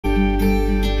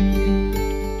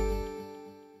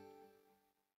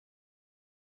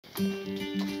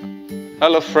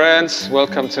Hello friends,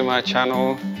 welcome to my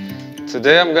channel.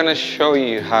 Today I'm gonna show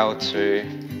you how to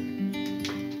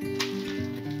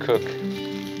cook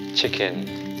chicken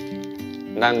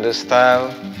Nando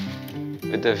style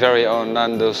with the very own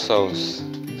Nando sauce.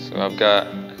 So I've got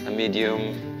a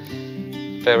medium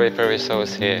peri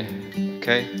sauce here,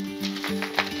 okay?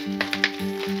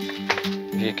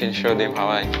 You can show them how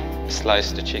I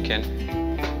slice the chicken.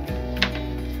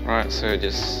 Right, so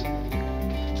just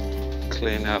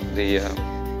clean up the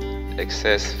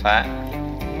excess fat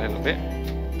a little bit.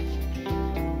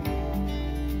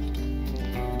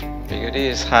 Here it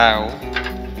is how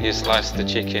you slice the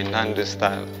chicken Nando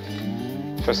style.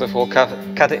 First of all,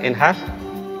 cut it in half,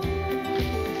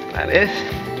 like this.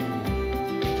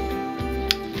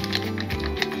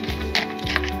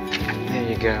 There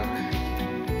you go.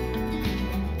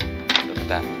 Look at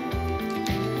that.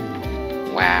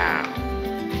 Wow.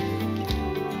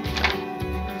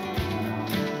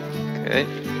 Okay,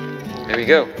 here we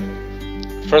go.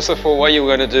 First of all, what you're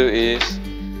gonna do is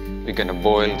we're gonna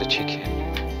boil the chicken.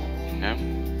 Yeah?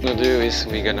 What we're gonna do is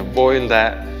we're gonna boil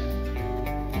that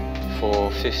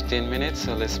for 15 minutes.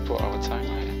 So let's put our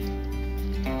timer here.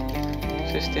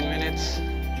 15 minutes.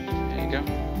 There you go.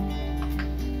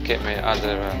 Get my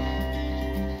other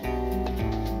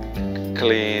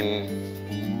clean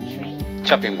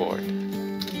chopping board.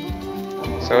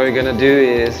 So what we're gonna do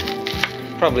is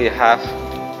probably half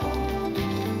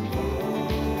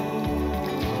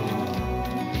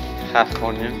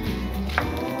onion,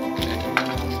 okay.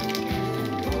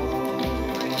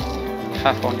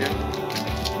 Half onion,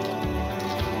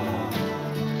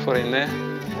 put in there,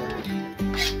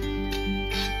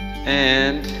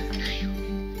 and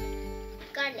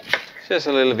garlic. Just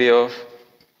a little bit of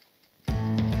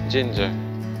ginger.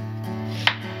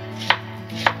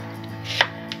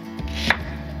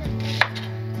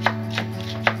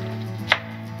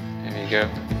 There we go,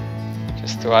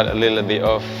 just to add a little bit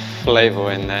of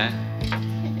flavor in there.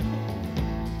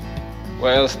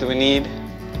 What else do we need?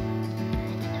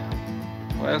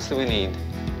 What else do we need?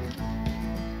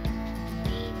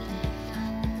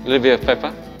 A little bit of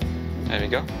pepper. There we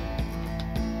go.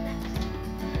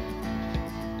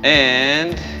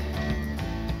 And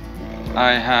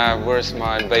I have, where's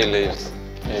my bay leaves?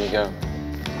 There you go.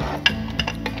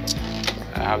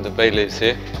 I have the bay leaves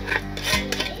here.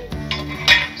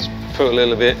 Just put a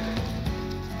little bit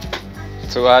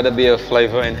to add a bit of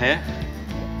flavor in here.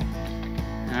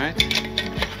 Alright.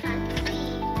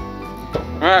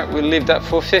 Alright, we'll leave that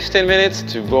for 15 minutes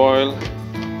to boil.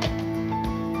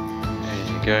 There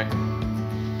you go.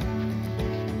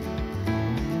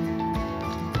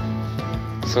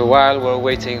 So while we're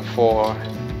waiting for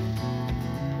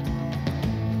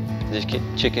the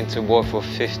chicken to boil for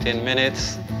 15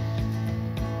 minutes,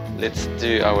 let's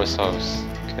do our sauce,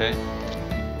 okay?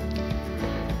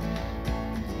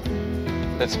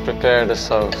 Let's prepare the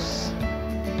sauce.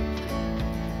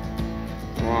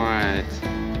 Right.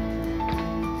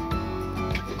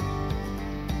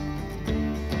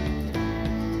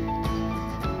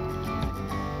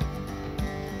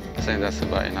 I think that's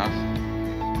about enough.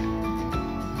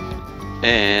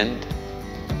 And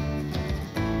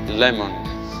lemon,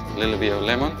 a little bit of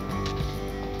lemon.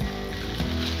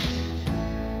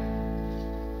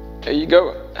 There you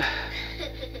go.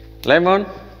 Lemon.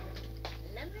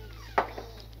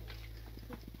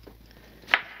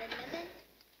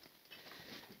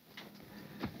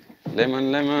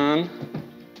 Lemon.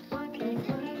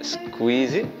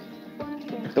 Squeeze it.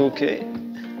 Okay.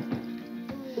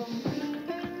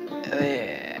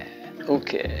 Yeah.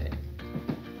 Okay.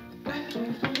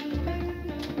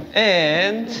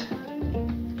 And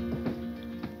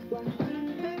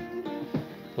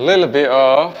a little bit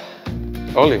of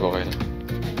olive oil.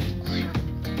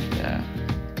 Yeah.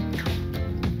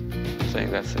 I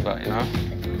think that's about enough.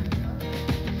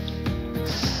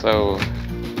 So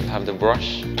have the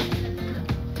brush.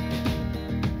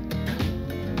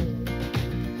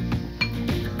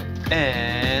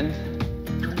 And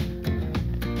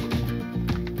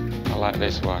I like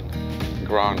this one,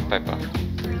 ground pepper.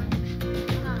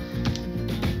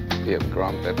 A bit of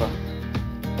ground pepper.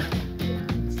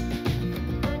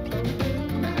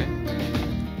 Okay.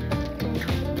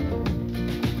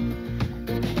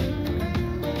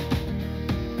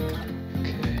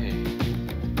 Okay.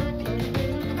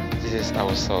 This is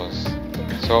our sauce.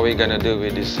 So what we're gonna do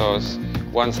with this sauce,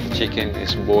 once the chicken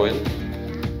is boiled,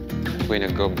 we're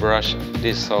gonna go brush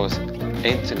this sauce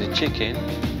into the chicken,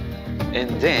 and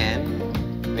then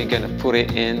we're gonna put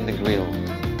it in the grill.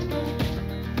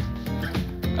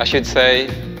 I should say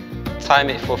time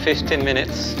it for 15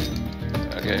 minutes.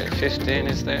 Okay, 15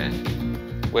 is there.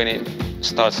 When it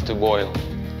starts to boil.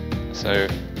 So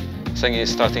I think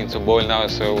it's starting to boil now,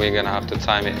 so we're gonna have to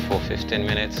time it for 15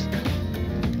 minutes.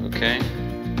 Okay,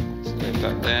 let's leave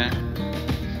that there.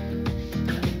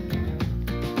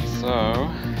 So,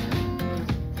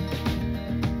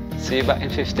 see you back in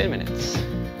 15 minutes.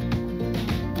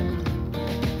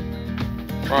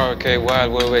 Okay, while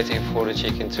we're waiting for the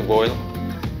chicken to boil,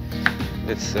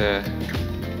 let's do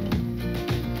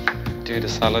the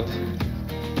salad.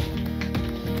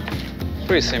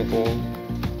 Pretty simple.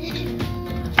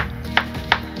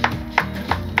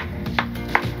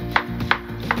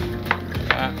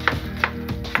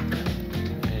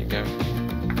 There you go.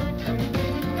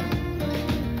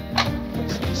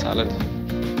 Some salad.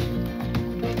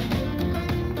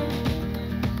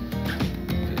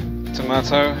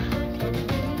 Tomato.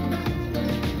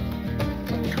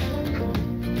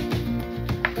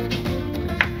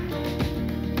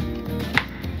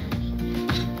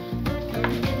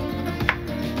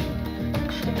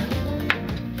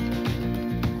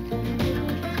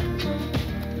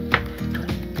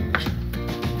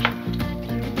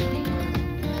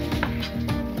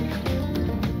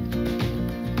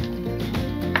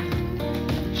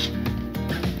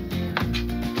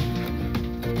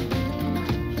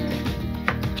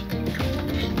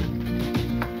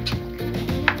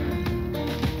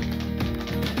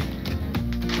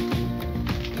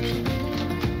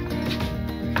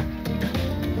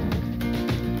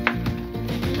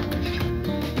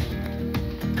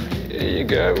 There you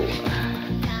go. You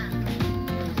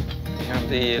have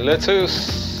the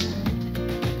lettuce.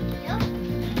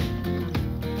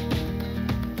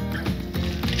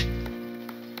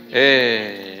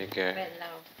 There you go.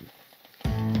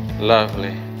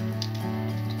 Lovely.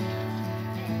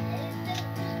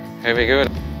 Here we go.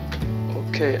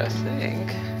 Okay, I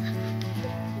think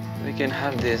we can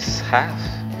have this half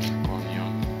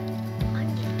onion.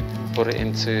 Put it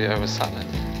into our salad.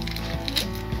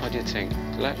 What do you think? Do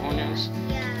you like onions?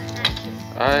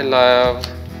 Yeah, I love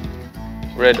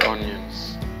red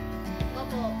onions.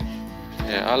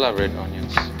 Yeah, I love red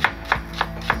onions.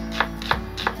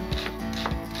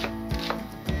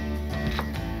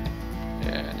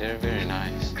 Yeah, they're very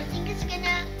nice. I think it's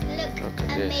gonna look at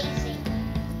this. amazing.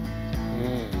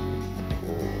 Ooh,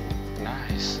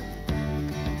 nice.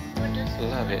 What does it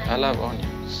Love smell it. like? I love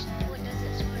onions. What does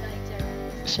it smell like,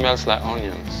 Sarah? It smells like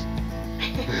onions.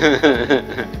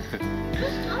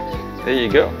 What's onions? There you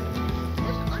go.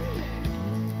 What's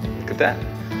onions? Look at that. It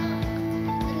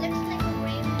looks like a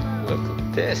rainbow. Look at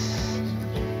this.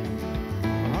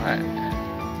 Alright.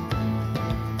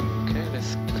 Okay,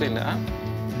 let's clean that up.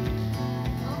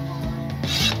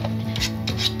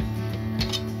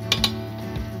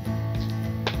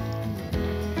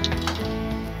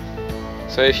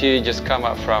 So if you just come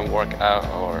up from workout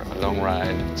or a long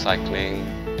ride, cycling,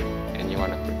 and you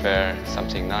want to prepare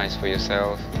something nice for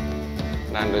yourself,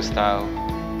 Nando style,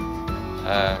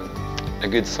 a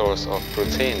good source of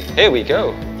protein. Here we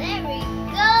go. There we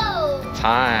go.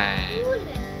 Time. Ooh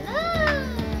la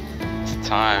la. It's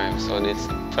time. So let's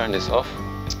turn this off.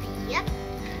 Yep.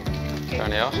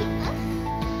 Turn it off.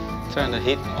 Off. Turn the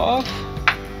heat off.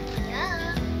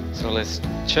 Yeah. So let's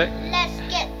check. Let's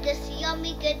get this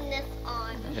yummy goodness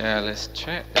on. Yeah, let's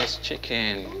check this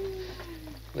chicken.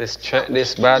 Let's check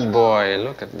this bad boy.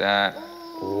 Look at that.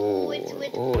 Ooh, it's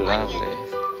with ooh, lovely.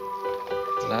 onions.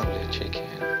 Lovely chicken.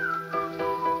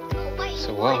 Oh, wait,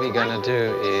 So what wait, we're gonna wait.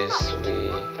 do is Stop, we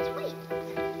wait.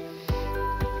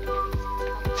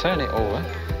 turn it over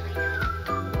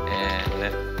and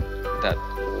let that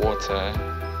water,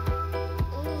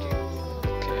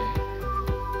 okay,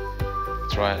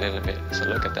 dry a little bit. So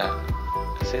look at that.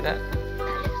 See that?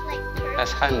 That looks like turkey.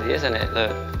 That's handy, isn't it?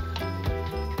 Look.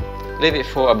 Leave it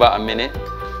for about a minute. Till it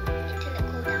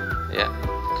cool down. Yeah,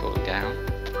 cool down.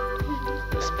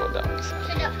 Let's put that on the So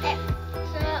side.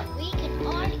 that we can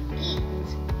all eat.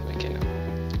 We can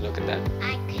look at that. I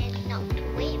cannot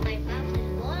wait. My mouth is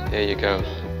warm. There you go.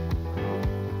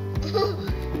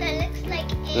 That looks like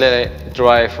a. Let it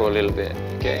dry for a little bit.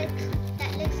 Okay.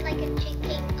 That looks like a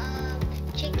chicken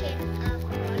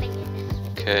rolling in this.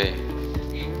 Okay.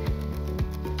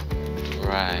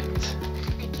 Right. I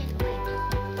can't wait.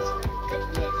 So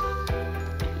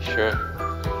goodness. Sure.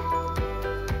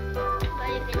 But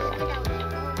if it's good, I'll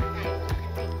eat more of that.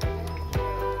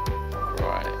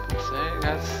 Right. So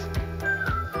that's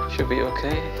should be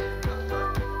okay.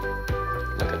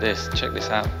 Look at this. Check this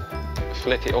out.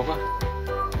 Flip it over.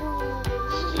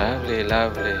 Lovely,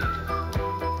 lovely.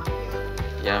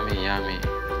 Yummy, yummy.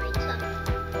 My tongue.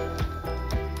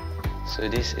 So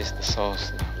this is the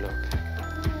sauce now. Look.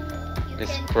 You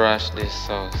Let's can- brush this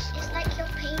sauce. It's like you're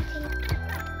painting.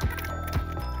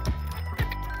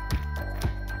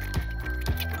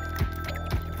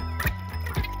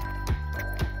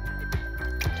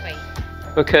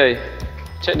 Okay,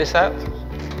 check this out.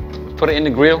 Put it in the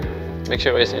grill. Make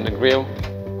sure it's in the grill.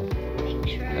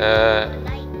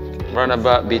 Run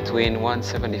about between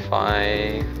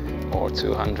 175 or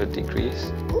 200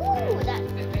 degrees. Ooh, that's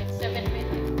 7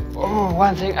 minutes. Oh,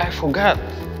 one thing I forgot.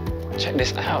 Check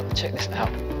this out. Check this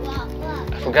out. What?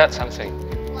 I forgot something.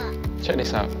 What? Check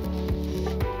this out.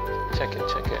 Check it.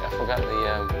 Check it. I forgot the.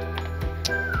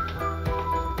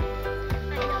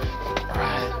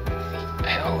 Right.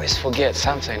 I always forget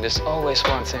something. There's always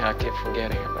one thing I keep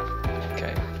forgetting about.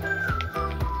 Okay.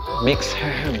 Mix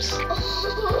herbs.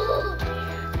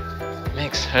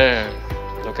 Mix herb.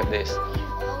 Look at this.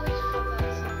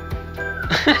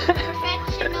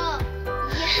 Professional.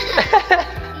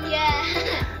 Yeah.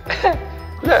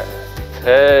 Look.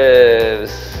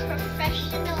 Herbs.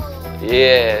 Professional.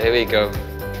 Yeah, there we go.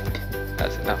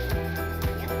 That's enough.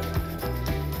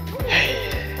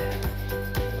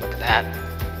 Look at that.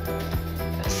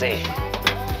 Let's see.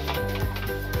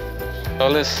 So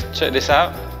let's check this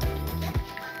out.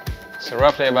 So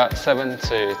roughly about 7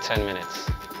 to 10 minutes.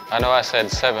 I know I said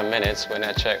 7 minutes when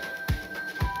I checked.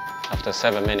 After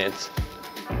 7 minutes,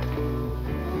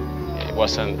 it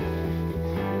wasn't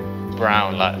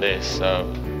brown like this. So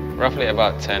roughly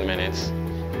about 10 minutes.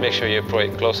 Make sure you put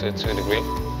it closer to the grill.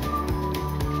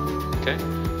 Okay.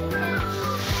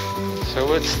 So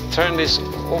let's turn this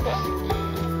over.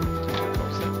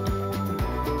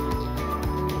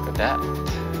 Look at that.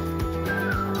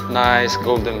 Nice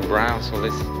golden brown. So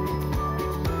let's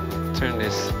turn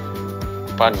this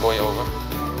bad boy over.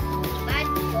 Bad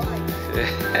boy.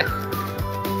 Bad boy.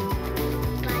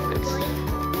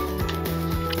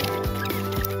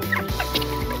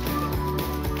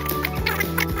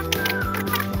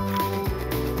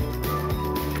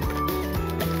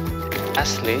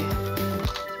 Lastly,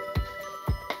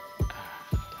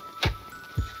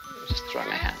 just dry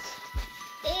my hands.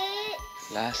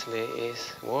 Lastly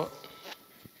is what?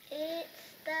 It's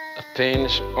the A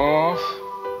pinch of,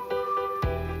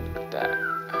 look at that,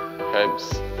 herbs.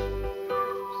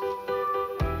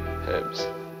 Herbs.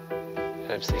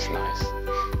 Herbs is nice.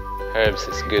 Herbs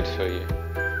is good for you.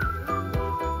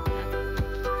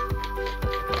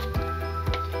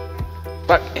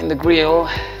 Back in the grill.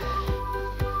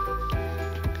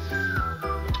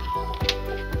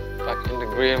 Back in the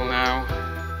grill now.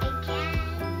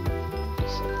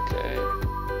 It's okay.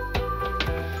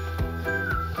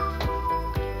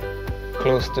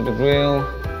 Close to the grill.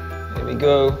 Here we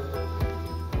go.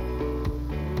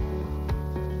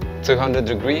 200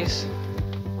 degrees.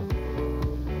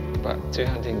 About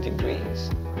 200 degrees.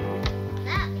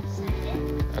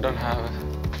 I don't have.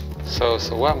 So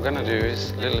what I'm gonna do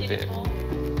is a little bit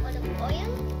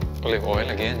olive oil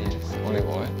again. Yes, olive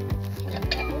oil.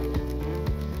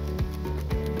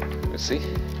 You see,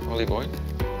 olive oil.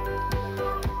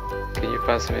 Can you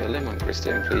pass me a lemon,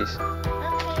 Christian, please?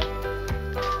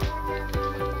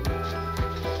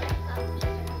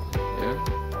 Yeah.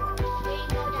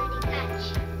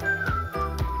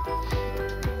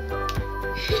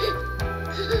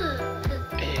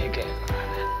 There you go.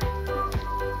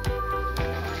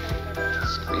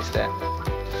 Squeeze that.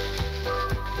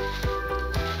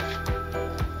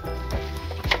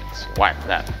 Let's wipe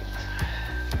that.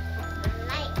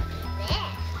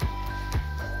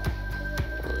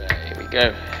 There we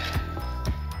go.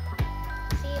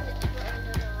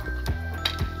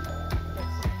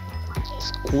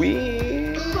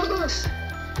 Squeeze.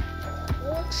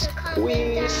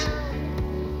 Squeeze.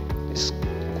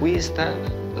 Squeeze that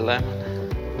lemon.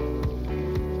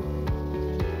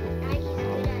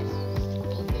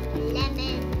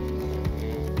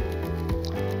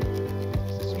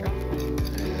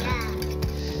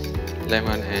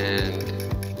 Lemon and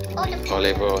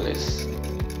olive oil is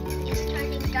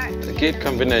a good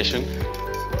combination.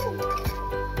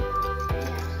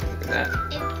 Look at that.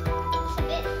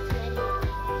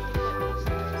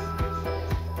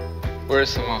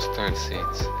 Where's the mustard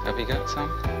seeds? Have you got some?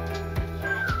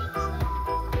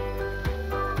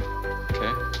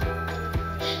 Okay.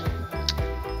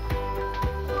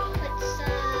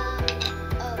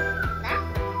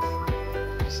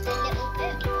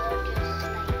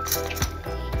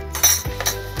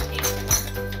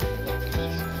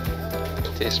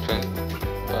 Teaspoon,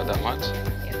 about that much.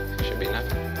 Should be enough.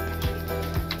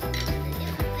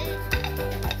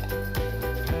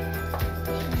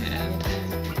 And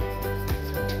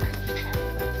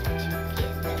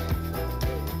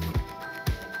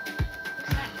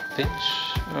pinch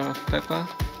of pepper.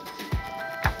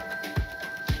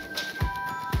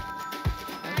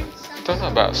 Don't know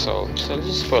about salt, so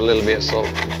just put a little bit of salt.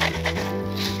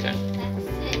 Okay.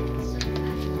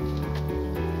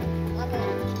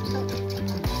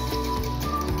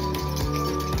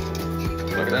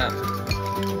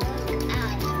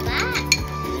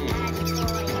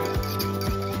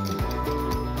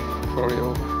 For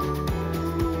you.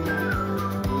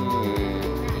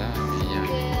 Yummy,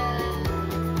 yummy.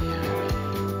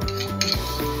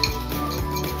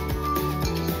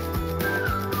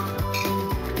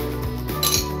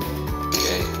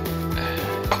 Okay,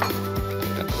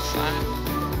 that's the side.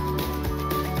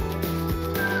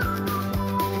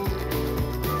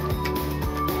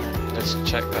 Let's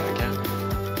check that again.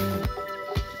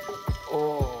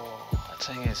 Oh, I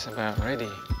think it's about ready.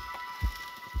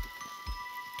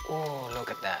 Oh,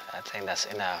 look at that. I think that's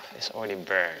enough. It's already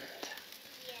burned.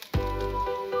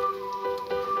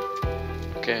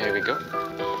 Okay, here we go.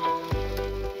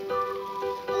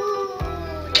 Ooh,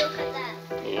 look at that.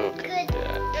 Look Good. at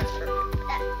that.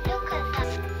 Look at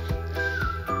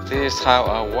that. This is how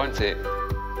I want it.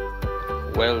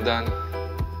 Well done.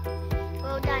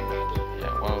 Well done, Daddy.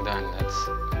 Yeah, well done. That's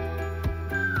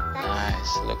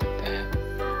nice. Look at that.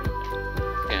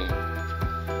 And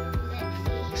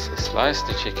Let's see. slice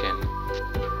the chicken.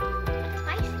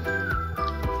 Spicy.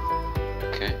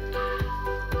 Okay.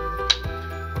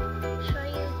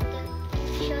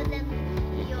 Show them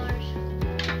your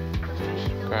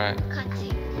professional Right.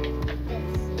 cutting.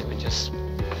 This. We just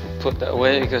put that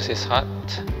away because it's hot.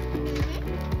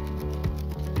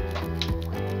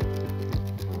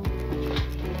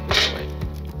 Wait.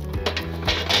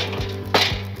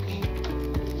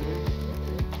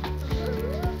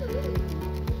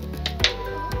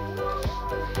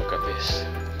 Look at this.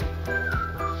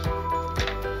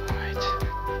 Right.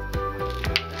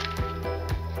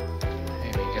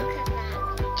 Here we go. Look at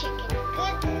that chicken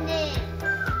goodness.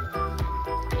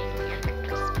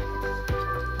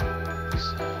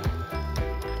 So,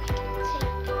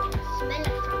 Smell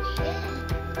it from here.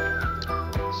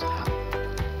 so how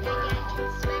Maybe I can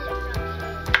smell it from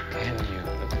here. can you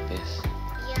look at this?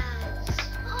 Yes.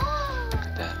 Look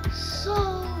at that. So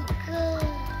good.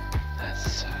 That's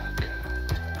so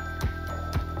good.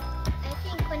 I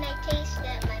think when I taste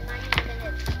that, my mind is gonna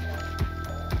explode.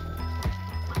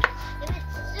 If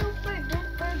it's super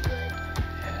duper good,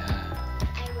 Yeah.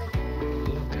 I would.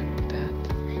 Look at that.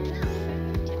 I know.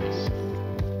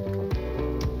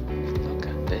 Look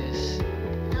at this.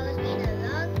 That was been a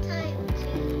long time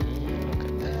to Look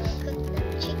at this. cook the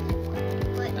chicken,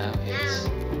 but Now now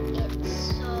it's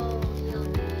so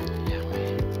yummy. Yummy.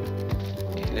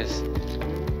 Okay, let's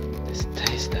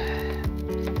taste that.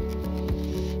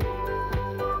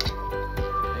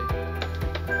 Okay.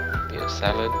 Bit of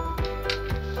salad.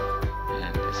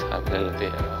 And let's have a little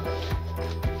bit of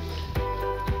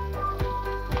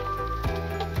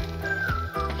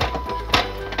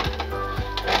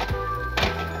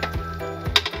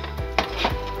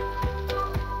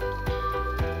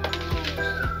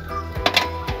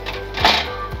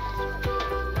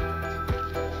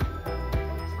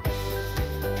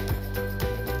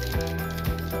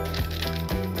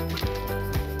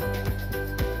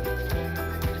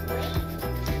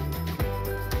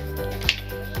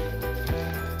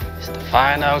it's the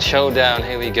final showdown.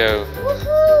 Here we go.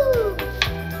 Woohoo!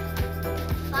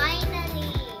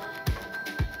 Finally!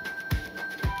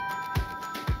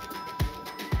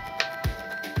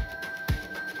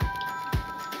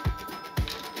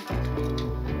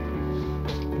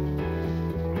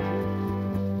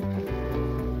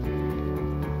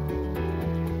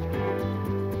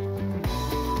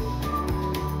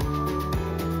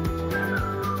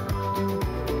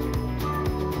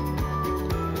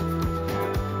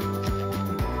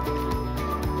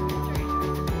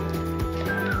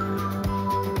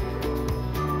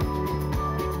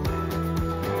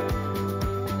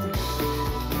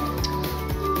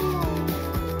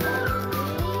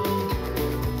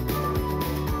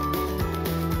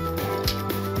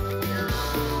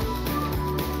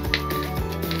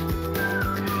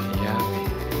 Okay, yummy.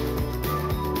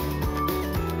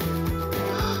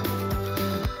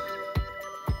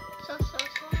 Sauce.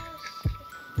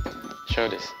 Show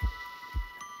this.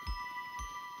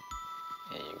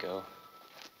 There you go.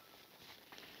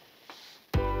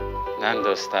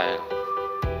 Nando style.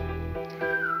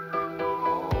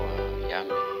 Oh,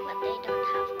 yummy. But they don't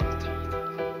have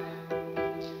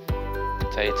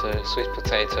Potato, sweet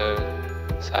potato,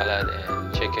 salad,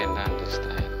 and chicken Nando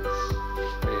style.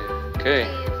 Okay.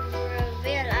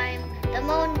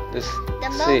 Reveal This. the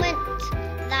see. moment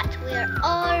that we're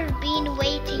all been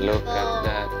waiting Look for. at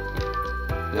that.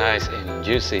 Nice and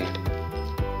juicy.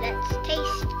 Let's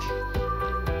taste.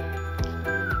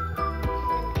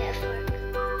 And get a fork.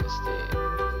 That's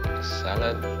the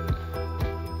salad.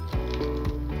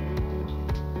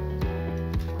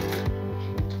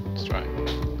 Let's try.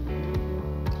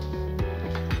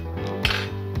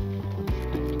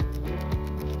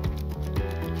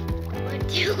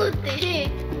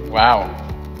 Wow.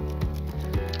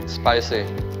 Spicy. A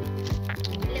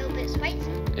little bit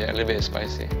spicy. Yeah, a little bit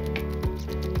spicy.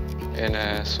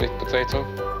 And sweet potato.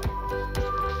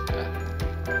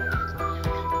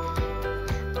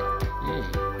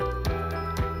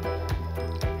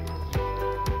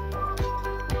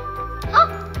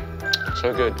 Oh,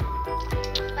 So good.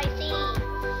 spicy.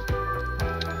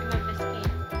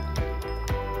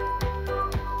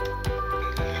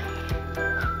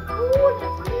 Ooh,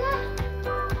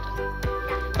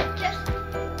 just a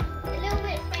little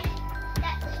bit spicy.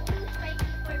 That's too spicy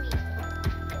for me.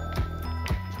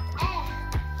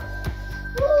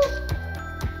 Woo.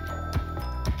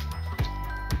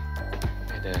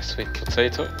 And sweet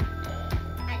potato. At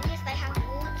least I have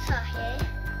water here.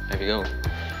 There we go.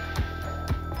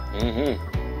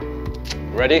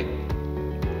 Ready?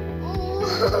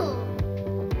 Ooh.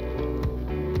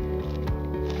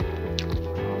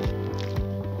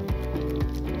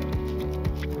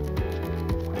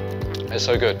 It's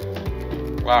so good.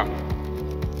 Wow.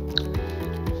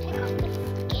 Take off the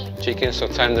skin. Chicken so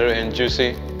tender and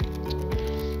juicy.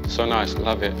 So nice.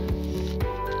 Love it.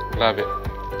 Love it.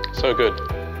 So good. Take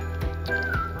that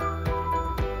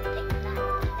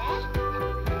there.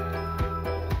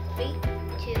 3,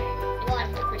 2,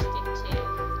 1.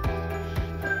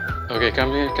 Okay,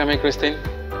 come here, Christine.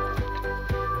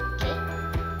 Okay.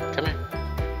 Come here.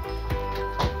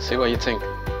 See what you think.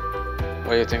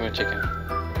 What do you think of chicken?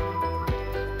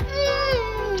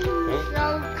 So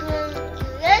good.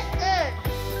 Listen.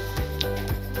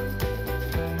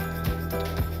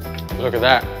 Look at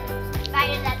that.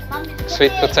 Better than mommy's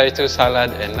Sweet cooking. potato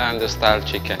salad and Nando style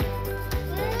chicken.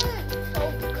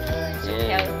 So good.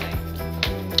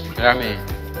 Yummy.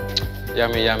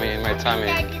 Yummy, yummy in my tummy.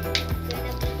 That is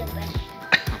gonna be the best.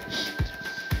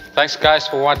 Thanks guys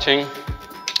for watching.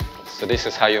 So this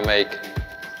is how you make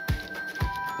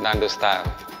Nando style.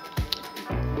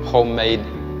 Homemade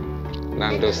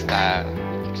Nando style.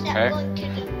 Except Okay. going to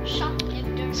the shop if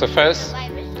there's So first,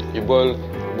 virus. you boil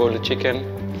the chicken.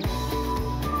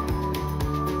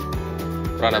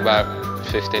 Run about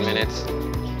 15 minutes.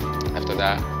 After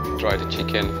that, dry the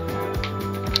chicken.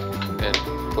 Then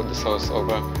put the sauce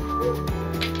over.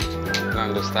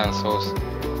 Nando style sauce. And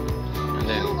You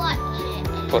then watch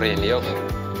it. put it in the oven.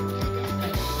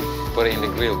 Put it in the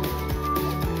grill.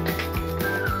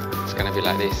 It's gonna be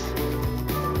like this.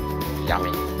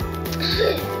 Yummy.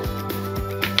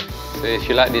 So if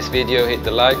you like this video, hit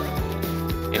the like.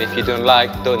 And if you don't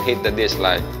like, don't hit the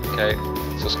dislike. Okay?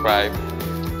 Subscribe.